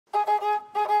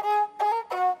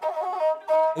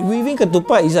Weaving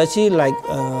ketupat is actually like,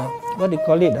 what do you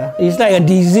call it? It's like a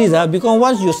disease because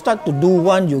once you start to do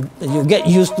one, you get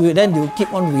used to it, then you keep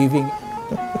on weaving.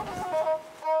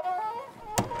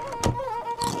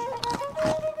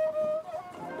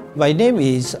 My name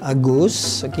is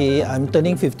Agus. Okay, I'm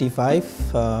turning 55.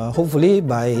 Hopefully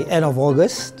by end of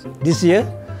August this year,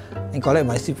 and collect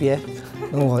my CPF.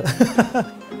 No more.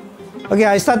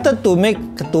 Okay, I started to make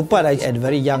ketupat at a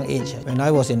very young age when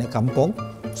I was in a kampong.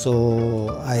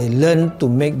 So I learned to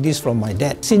make this from my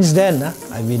dad. Since then,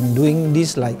 I've been doing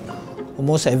this like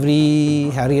almost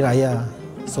every Hari Raya.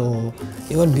 So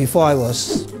even before I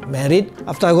was married,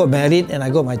 after I got married and I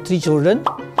got my 3 children,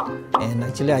 and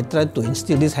actually I tried to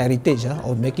instill this heritage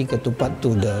of making ketupat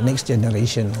to the next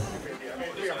generation.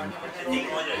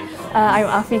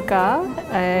 I'm Afika.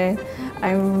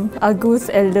 I'm Agus'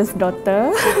 eldest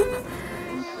daughter.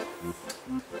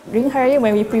 During Hari Raya,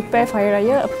 when we prepare for Hari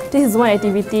Raya, this is one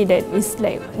activity that is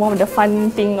like one of the fun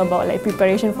thing about like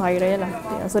preparation for Hari Raya lah.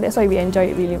 Yeah, so that's why we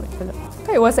enjoy it really much.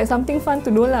 It was like something fun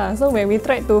to do lah. So when we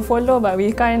tried to follow, but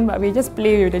we can't, but we just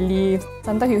play with the leaves.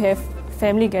 Sometimes you have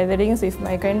family gatherings with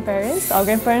my grandparents. Our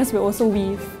grandparents will also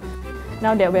weave.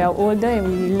 Now that we are older and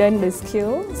we learn the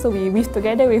skill, so we weave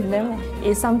together with them.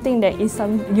 It's something that is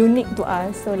unique to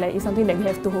us, so like it's something that we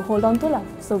have to hold on to lah.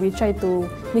 So we try to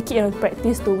make it a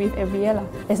practice to weave every year lah,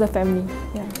 as a family.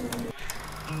 Yeah.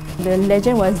 The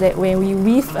legend was that when we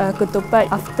weave ketupat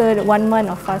after 1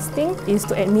 month of fasting, is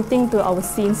to admitting to our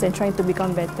sins and trying to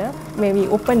become better. When we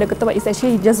open the ketupat, it's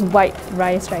actually just white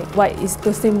rice, right? White is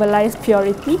to symbolize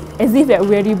purity, as if that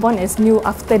we're reborn as new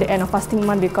after the end of fasting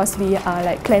month because we are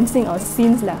like cleansing our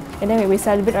sins lah. And then when we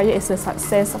celebrate Raya, it's a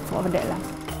success of that lah.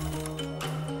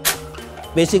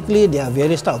 Basically, there are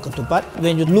various types of ketupat.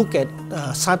 When you look at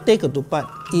satay ketupat,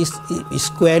 is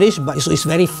squarish, but it's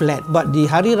very flat. But the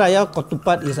Hari Raya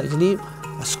ketupat is actually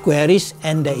squarish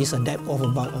and there is a depth of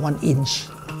about 1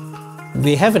 inch.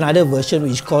 We have another version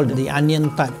which is called the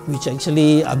onion type, which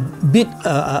actually a bit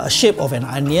a shape of an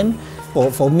onion.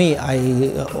 For me, I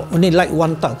only like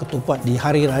one type of ketupat, the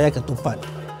Hari Raya ketupat.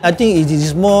 I think it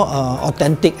is more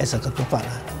authentic as a ketupat.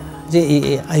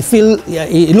 I feel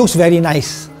it looks very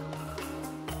nice.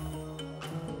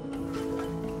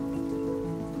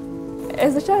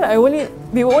 As a child,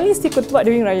 we will only see ketupat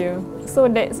during Raya. So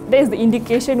that is the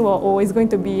indication it's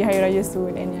going to be Hari Raya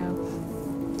soon, and yeah.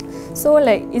 So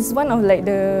like it's one of like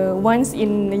the once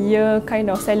in a year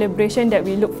kind of celebration that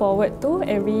we look forward to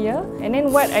every year. And then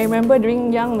what I remember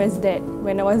during young was that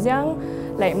when I was young,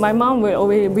 like my mom will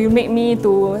make me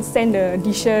to send the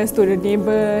dishes to the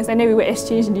neighbours, and then we will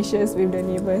exchange dishes with the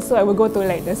neighbours. So I will go to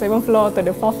like the 7th floor to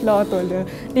the 4th floor to the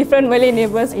different Malay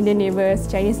neighbours, Indian neighbours,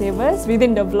 Chinese neighbours.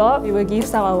 Within the block, we will give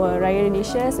some of our Raya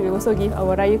dishes. We also give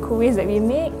our Raya kuis that we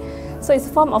make. So it's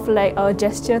a form of like our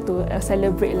gesture to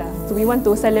celebrate lah. So we want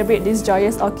to celebrate this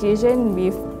joyous occasion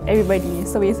with everybody.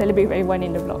 So we celebrate with everyone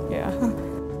in the block. Yeah.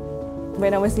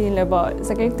 When I was in about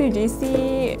secondary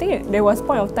JC, I think there was a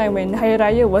point of time when Hari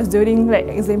Raya was during like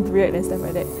exam period and stuff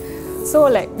like that. So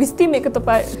like we still make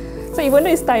ketupat. So even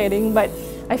though it's tiring, but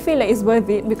I feel like it's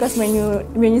worth it because when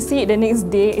you see it the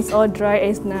next day, it's all dry,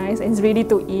 it's nice, and it's ready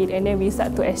to eat. And then we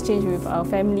start to exchange with our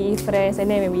family, friends, and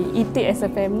then when we eat it as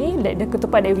a family, like the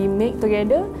ketupat that we make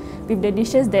together with the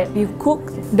dishes that we cook,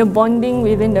 the bonding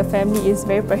within the family is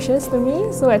very precious to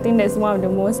me. So I think that's one of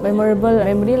the most memorable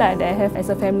memory that I have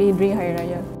as a family during Hari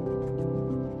Raya.